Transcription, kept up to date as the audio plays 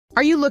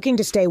Are you looking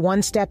to stay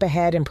one step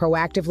ahead and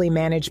proactively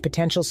manage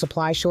potential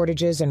supply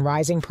shortages and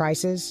rising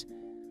prices?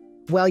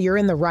 Well, you're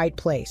in the right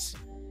place.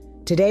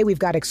 Today, we've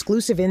got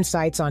exclusive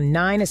insights on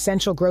 9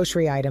 essential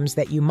grocery items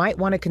that you might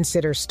want to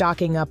consider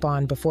stocking up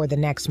on before the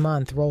next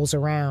month rolls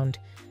around.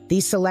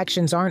 These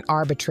selections aren't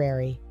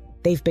arbitrary.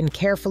 They've been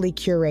carefully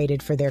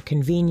curated for their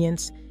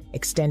convenience,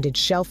 extended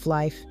shelf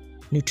life,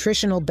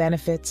 nutritional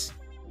benefits,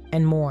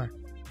 and more.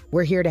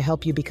 We're here to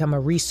help you become a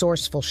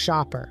resourceful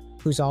shopper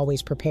who's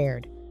always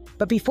prepared.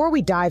 But before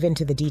we dive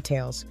into the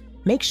details,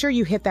 make sure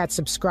you hit that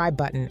subscribe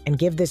button and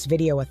give this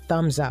video a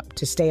thumbs up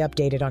to stay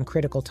updated on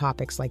critical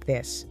topics like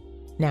this.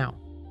 Now,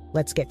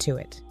 let's get to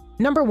it.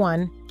 Number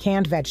 1,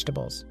 canned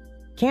vegetables.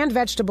 Canned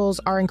vegetables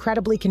are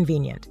incredibly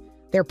convenient.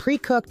 They're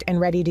pre-cooked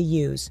and ready to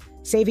use,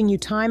 saving you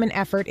time and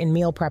effort in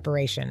meal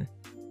preparation.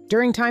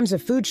 During times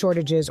of food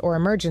shortages or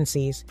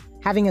emergencies,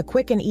 having a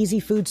quick and easy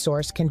food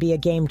source can be a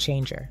game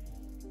changer.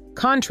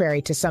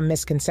 Contrary to some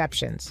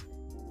misconceptions,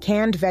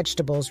 canned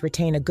vegetables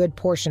retain a good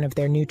portion of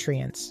their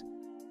nutrients.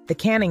 The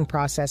canning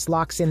process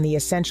locks in the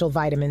essential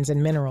vitamins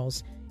and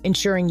minerals,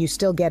 ensuring you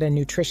still get a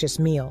nutritious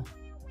meal.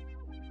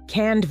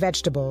 Canned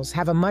vegetables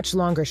have a much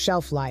longer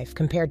shelf life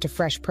compared to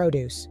fresh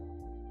produce.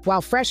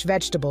 While fresh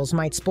vegetables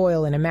might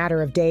spoil in a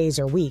matter of days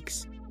or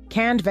weeks,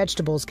 canned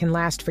vegetables can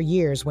last for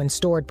years when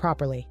stored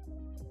properly.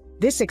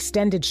 This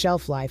extended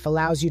shelf life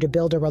allows you to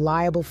build a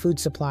reliable food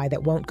supply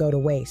that won't go to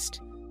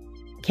waste.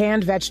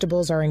 Canned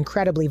vegetables are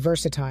incredibly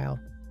versatile.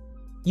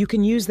 You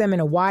can use them in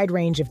a wide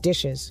range of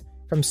dishes,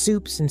 from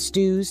soups and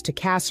stews to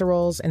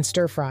casseroles and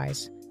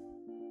stir-fries.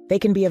 They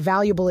can be a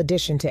valuable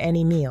addition to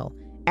any meal,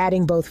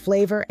 adding both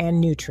flavor and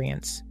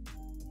nutrients.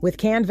 With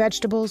canned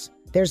vegetables,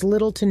 there's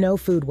little to no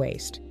food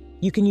waste.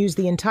 You can use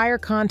the entire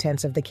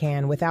contents of the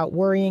can without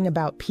worrying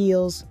about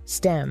peels,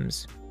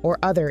 stems, or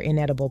other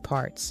inedible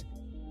parts.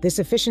 This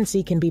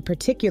efficiency can be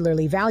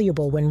particularly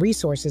valuable when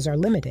resources are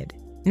limited.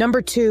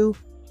 Number 2,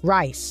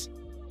 rice.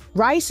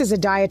 Rice is a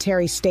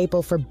dietary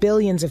staple for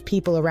billions of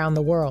people around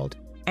the world,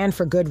 and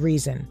for good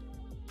reason.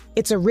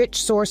 It's a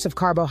rich source of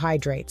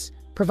carbohydrates,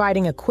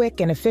 providing a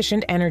quick and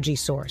efficient energy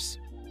source.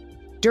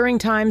 During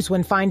times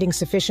when finding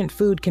sufficient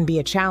food can be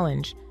a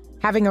challenge,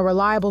 having a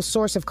reliable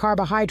source of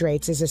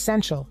carbohydrates is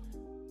essential.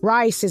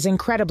 Rice is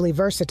incredibly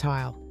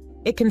versatile.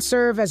 It can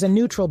serve as a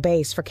neutral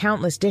base for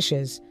countless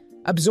dishes,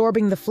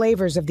 absorbing the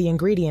flavors of the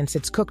ingredients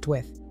it's cooked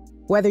with.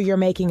 Whether you're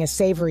making a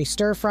savory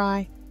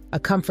stir-fry, a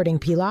comforting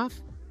pilaf,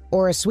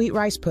 or a sweet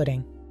rice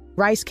pudding,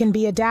 rice can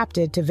be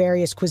adapted to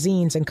various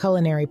cuisines and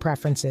culinary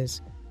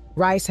preferences.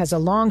 Rice has a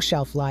long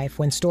shelf life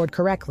when stored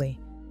correctly.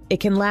 It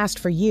can last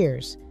for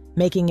years,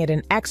 making it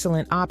an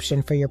excellent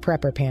option for your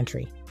prepper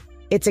pantry.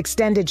 Its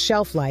extended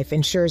shelf life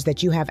ensures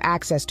that you have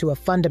access to a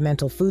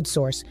fundamental food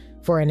source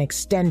for an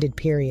extended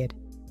period.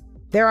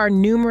 There are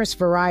numerous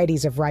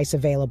varieties of rice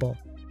available,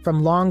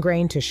 from long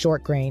grain to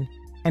short grain,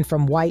 and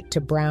from white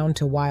to brown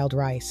to wild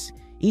rice.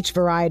 Each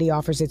variety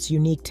offers its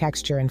unique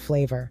texture and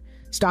flavor.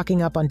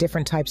 Stocking up on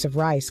different types of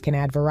rice can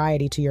add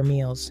variety to your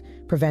meals,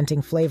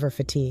 preventing flavor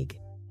fatigue.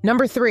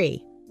 Number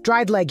 3,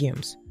 dried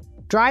legumes.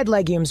 Dried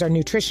legumes are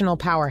nutritional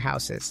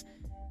powerhouses.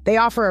 They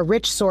offer a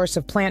rich source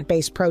of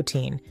plant-based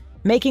protein,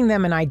 making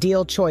them an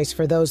ideal choice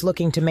for those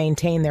looking to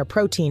maintain their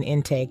protein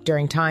intake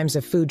during times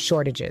of food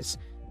shortages.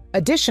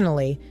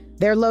 Additionally,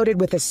 they're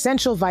loaded with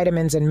essential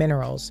vitamins and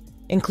minerals,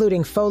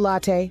 including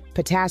folate,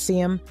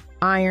 potassium,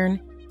 iron,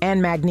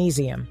 and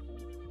magnesium.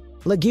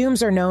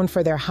 Legumes are known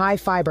for their high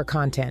fiber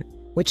content,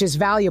 which is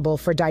valuable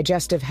for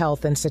digestive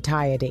health and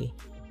satiety.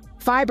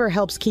 Fiber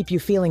helps keep you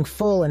feeling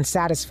full and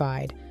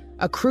satisfied,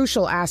 a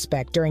crucial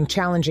aspect during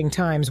challenging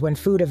times when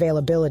food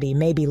availability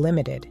may be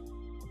limited.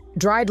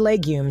 Dried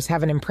legumes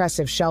have an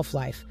impressive shelf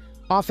life,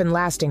 often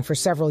lasting for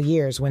several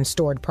years when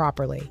stored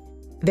properly.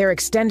 Their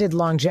extended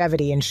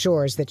longevity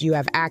ensures that you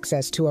have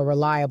access to a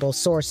reliable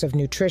source of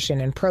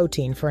nutrition and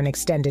protein for an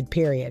extended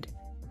period.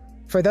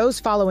 For those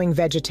following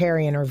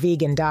vegetarian or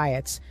vegan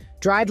diets,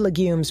 dried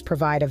legumes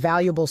provide a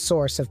valuable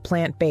source of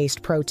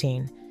plant-based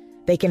protein.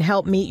 They can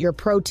help meet your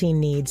protein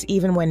needs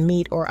even when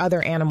meat or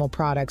other animal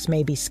products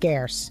may be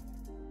scarce.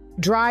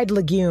 Dried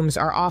legumes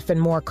are often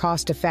more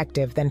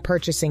cost-effective than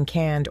purchasing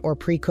canned or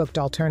pre-cooked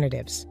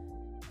alternatives.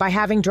 By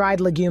having dried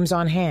legumes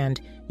on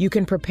hand, you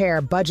can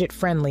prepare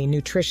budget-friendly,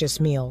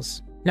 nutritious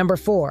meals. Number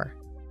 4,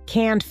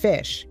 canned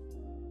fish.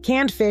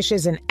 Canned fish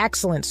is an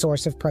excellent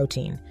source of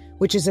protein,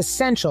 which is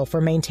essential for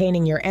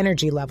maintaining your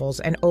energy levels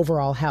and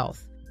overall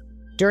health.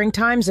 During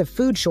times of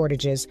food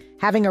shortages,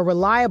 having a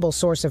reliable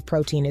source of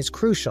protein is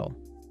crucial.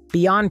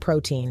 Beyond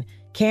protein,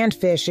 canned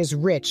fish is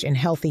rich in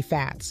healthy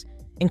fats,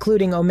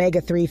 including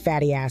omega-3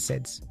 fatty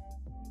acids.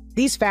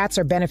 These fats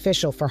are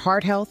beneficial for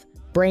heart health,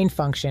 brain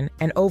function,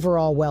 and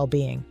overall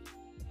well-being.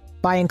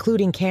 By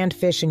including canned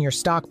fish in your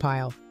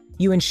stockpile,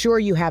 you ensure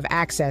you have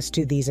access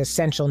to these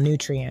essential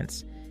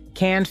nutrients.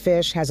 Canned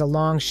fish has a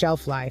long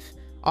shelf life,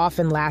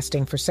 often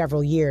lasting for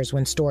several years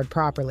when stored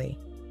properly.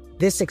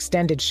 This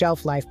extended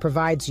shelf life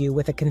provides you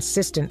with a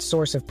consistent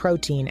source of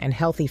protein and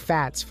healthy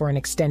fats for an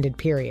extended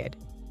period.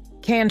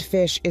 Canned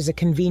fish is a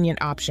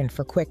convenient option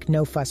for quick,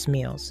 no-fuss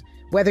meals,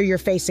 Whether you're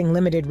facing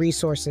limited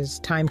resources,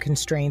 time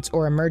constraints,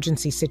 or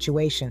emergency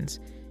situations,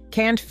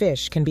 canned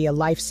fish can be a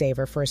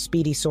lifesaver for a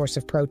speedy source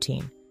of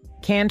protein.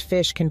 Canned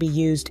fish can be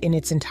used in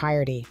its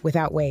entirety,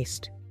 without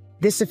waste.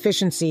 This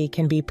efficiency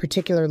can be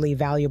particularly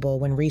valuable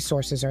when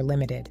resources are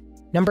limited.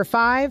 Number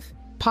 5,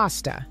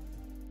 pasta.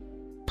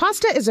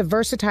 Pasta is a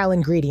versatile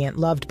ingredient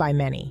loved by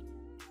many.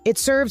 It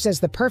serves as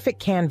the perfect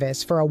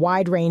canvas for a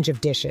wide range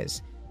of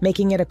dishes,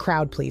 making it a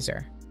crowd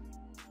pleaser.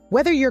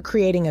 Whether you're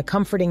creating a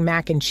comforting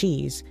mac and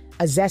cheese,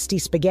 a zesty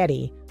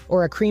spaghetti,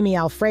 or a creamy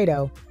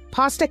Alfredo,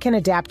 pasta can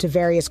adapt to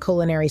various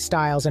culinary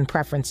styles and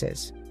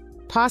preferences.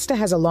 Pasta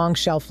has a long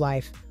shelf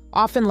life,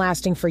 often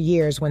lasting for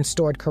years when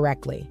stored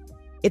correctly.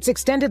 Its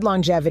extended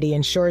longevity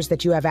ensures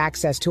that you have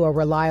access to a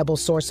reliable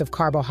source of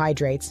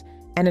carbohydrates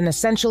and an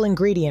essential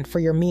ingredient for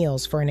your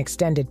meals for an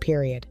extended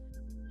period.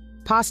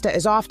 Pasta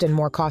is often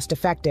more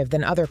cost-effective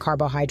than other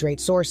carbohydrate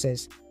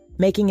sources,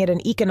 making it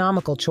an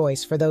economical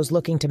choice for those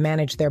looking to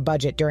manage their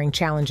budget during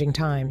challenging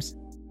times.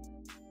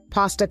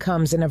 Pasta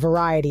comes in a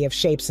variety of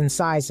shapes and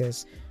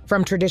sizes,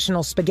 from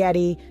traditional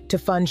spaghetti to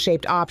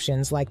fun-shaped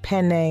options like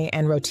penne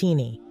and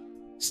rotini.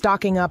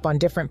 Stocking up on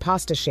different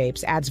pasta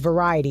shapes adds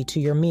variety to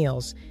your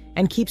meals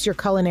and keeps your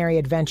culinary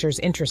adventures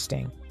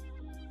interesting.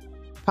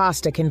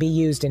 Pasta can be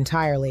used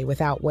entirely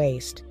without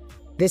waste.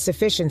 This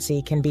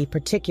efficiency can be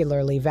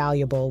particularly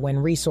valuable when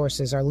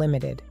resources are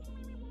limited.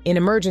 In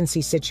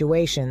emergency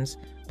situations,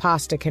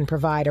 pasta can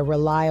provide a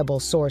reliable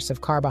source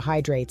of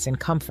carbohydrates and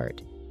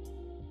comfort.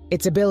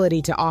 Its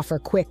ability to offer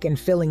quick and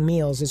filling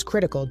meals is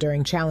critical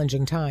during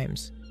challenging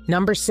times.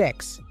 Number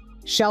 6,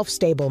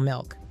 shelf-stable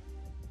milk.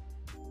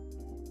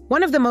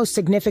 One of the most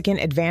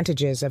significant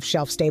advantages of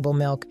shelf-stable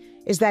milk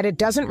is that it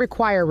doesn't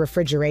require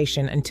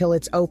refrigeration until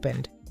it's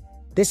opened.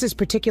 This is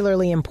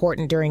particularly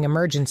important during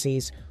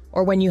emergencies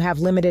or when you have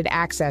limited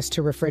access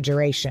to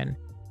refrigeration.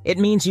 It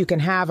means you can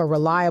have a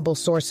reliable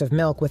source of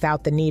milk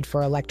without the need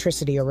for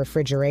electricity or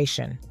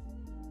refrigeration.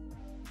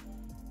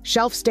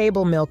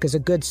 Shelf-stable milk is a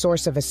good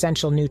source of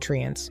essential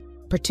nutrients,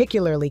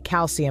 particularly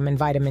calcium and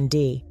vitamin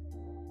D.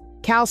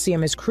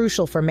 Calcium is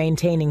crucial for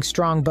maintaining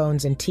strong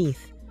bones and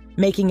teeth,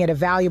 making it a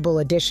valuable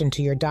addition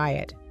to your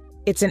diet.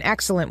 It's an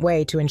excellent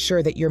way to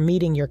ensure that you're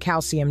meeting your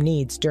calcium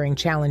needs during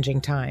challenging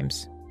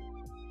times.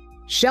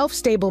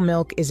 Shelf-stable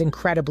milk is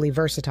incredibly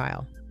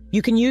versatile.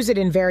 You can use it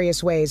in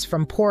various ways,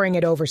 from pouring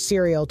it over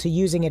cereal to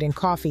using it in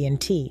coffee and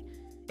tea.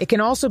 It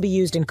can also be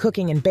used in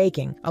cooking and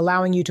baking,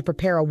 allowing you to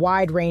prepare a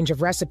wide range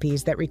of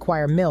recipes that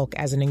require milk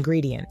as an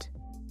ingredient.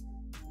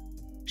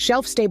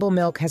 Shelf-stable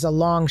milk has a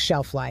long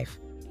shelf life,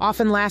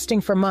 often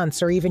lasting for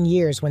months or even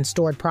years when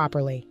stored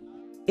properly.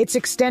 Its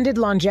extended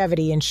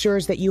longevity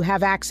ensures that you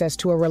have access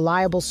to a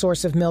reliable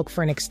source of milk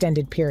for an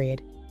extended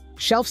period.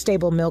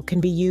 Shelf-stable milk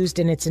can be used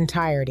in its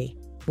entirety,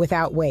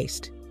 without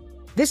waste.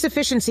 This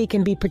efficiency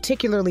can be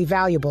particularly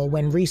valuable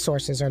when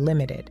resources are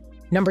limited.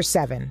 Number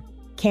 7,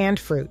 canned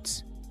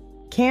fruits.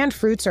 Canned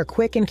fruits are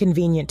quick and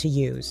convenient to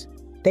use.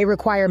 They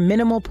require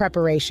minimal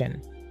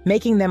preparation,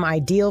 making them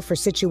ideal for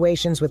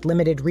situations with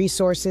limited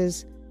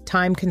resources,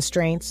 time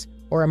constraints,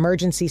 or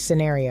emergency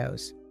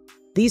scenarios.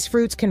 These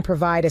fruits can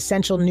provide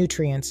essential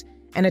nutrients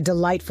and a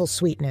delightful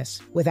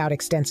sweetness without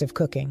extensive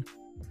cooking.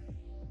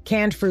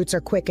 Canned fruits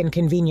are quick and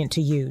convenient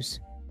to use.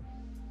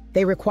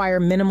 They require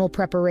minimal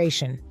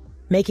preparation,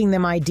 making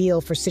them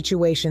ideal for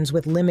situations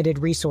with limited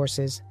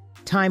resources,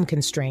 time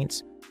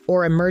constraints,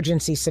 or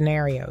emergency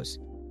scenarios.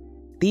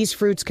 These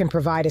fruits can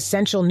provide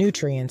essential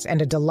nutrients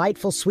and a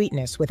delightful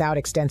sweetness without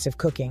extensive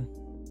cooking.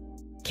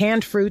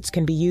 Canned fruits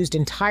can be used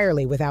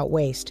entirely without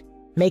waste,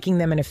 making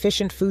them an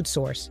efficient food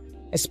source,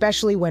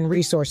 especially when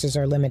resources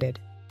are limited.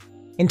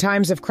 In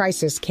times of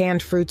crisis,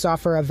 canned fruits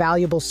offer a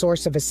valuable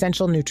source of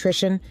essential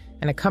nutrition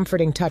and a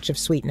comforting touch of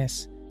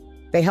sweetness.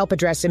 They help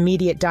address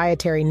immediate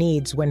dietary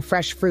needs when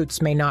fresh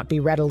fruits may not be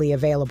readily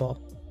available.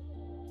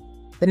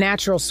 The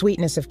natural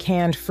sweetness of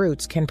canned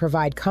fruits can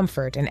provide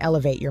comfort and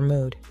elevate your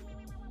mood.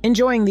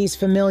 Enjoying these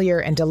familiar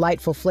and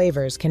delightful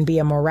flavors can be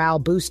a morale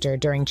booster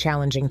during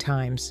challenging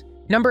times.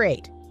 Number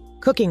 8,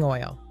 cooking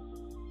oil.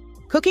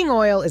 Cooking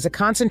oil is a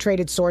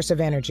concentrated source of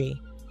energy,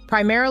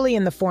 primarily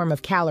in the form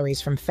of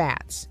calories from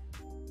fats.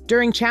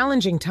 During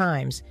challenging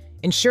times,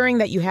 ensuring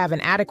that you have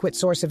an adequate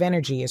source of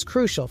energy is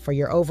crucial for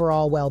your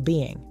overall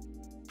well-being.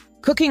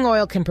 Cooking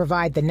oil can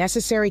provide the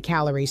necessary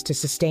calories to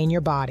sustain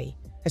your body,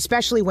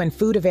 especially when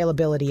food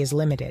availability is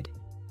limited.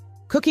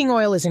 Cooking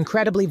oil is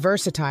incredibly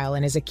versatile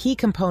and is a key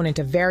component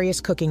of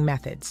various cooking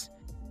methods.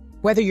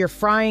 Whether you're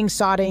frying,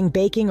 sautéing,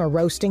 baking, or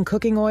roasting,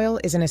 cooking oil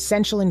is an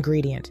essential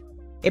ingredient.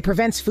 It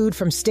prevents food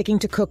from sticking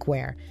to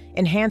cookware,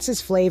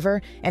 enhances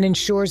flavor, and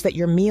ensures that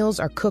your meals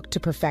are cooked to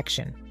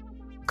perfection.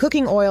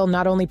 Cooking oil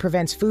not only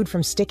prevents food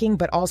from sticking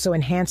but also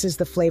enhances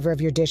the flavor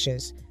of your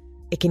dishes.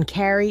 It can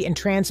carry and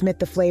transmit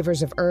the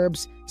flavors of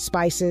herbs,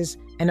 spices,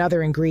 and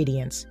other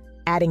ingredients,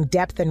 adding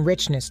depth and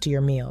richness to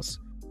your meals.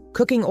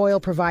 Cooking oil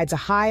provides a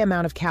high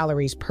amount of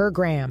calories per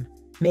gram,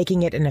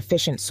 making it an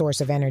efficient source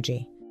of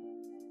energy.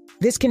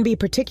 This can be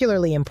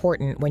particularly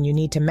important when you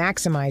need to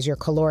maximize your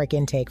caloric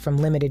intake from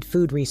limited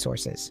food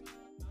resources.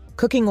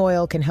 Cooking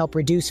oil can help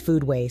reduce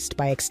food waste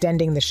by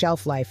extending the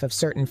shelf life of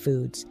certain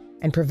foods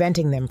and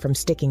preventing them from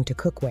sticking to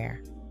cookware.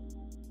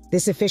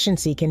 This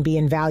efficiency can be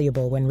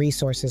invaluable when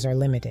resources are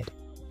limited.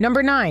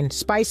 Number 9,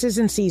 spices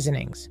and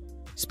seasonings.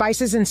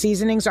 Spices and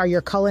seasonings are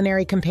your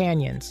culinary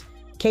companions,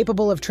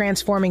 capable of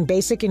transforming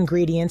basic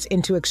ingredients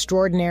into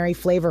extraordinary,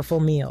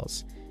 flavorful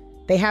meals.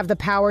 They have the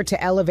power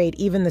to elevate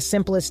even the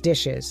simplest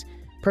dishes,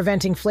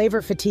 preventing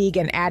flavor fatigue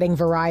and adding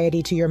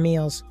variety to your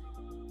meals.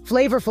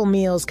 Flavorful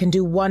meals can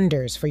do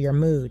wonders for your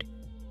mood.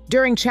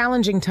 During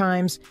challenging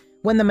times,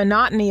 when the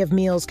monotony of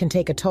meals can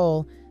take a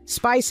toll,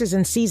 spices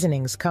and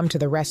seasonings come to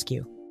the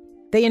rescue.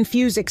 They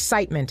infuse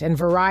excitement and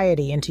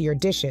variety into your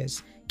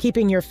dishes,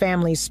 keeping your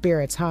family's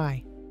spirits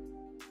high.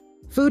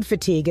 Food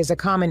fatigue is a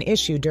common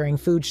issue during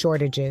food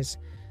shortages.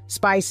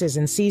 Spices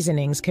and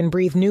seasonings can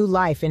breathe new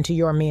life into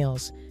your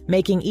meals,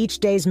 making each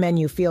day's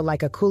menu feel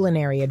like a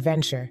culinary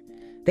adventure.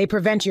 They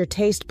prevent your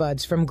taste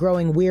buds from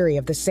growing weary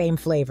of the same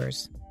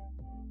flavors.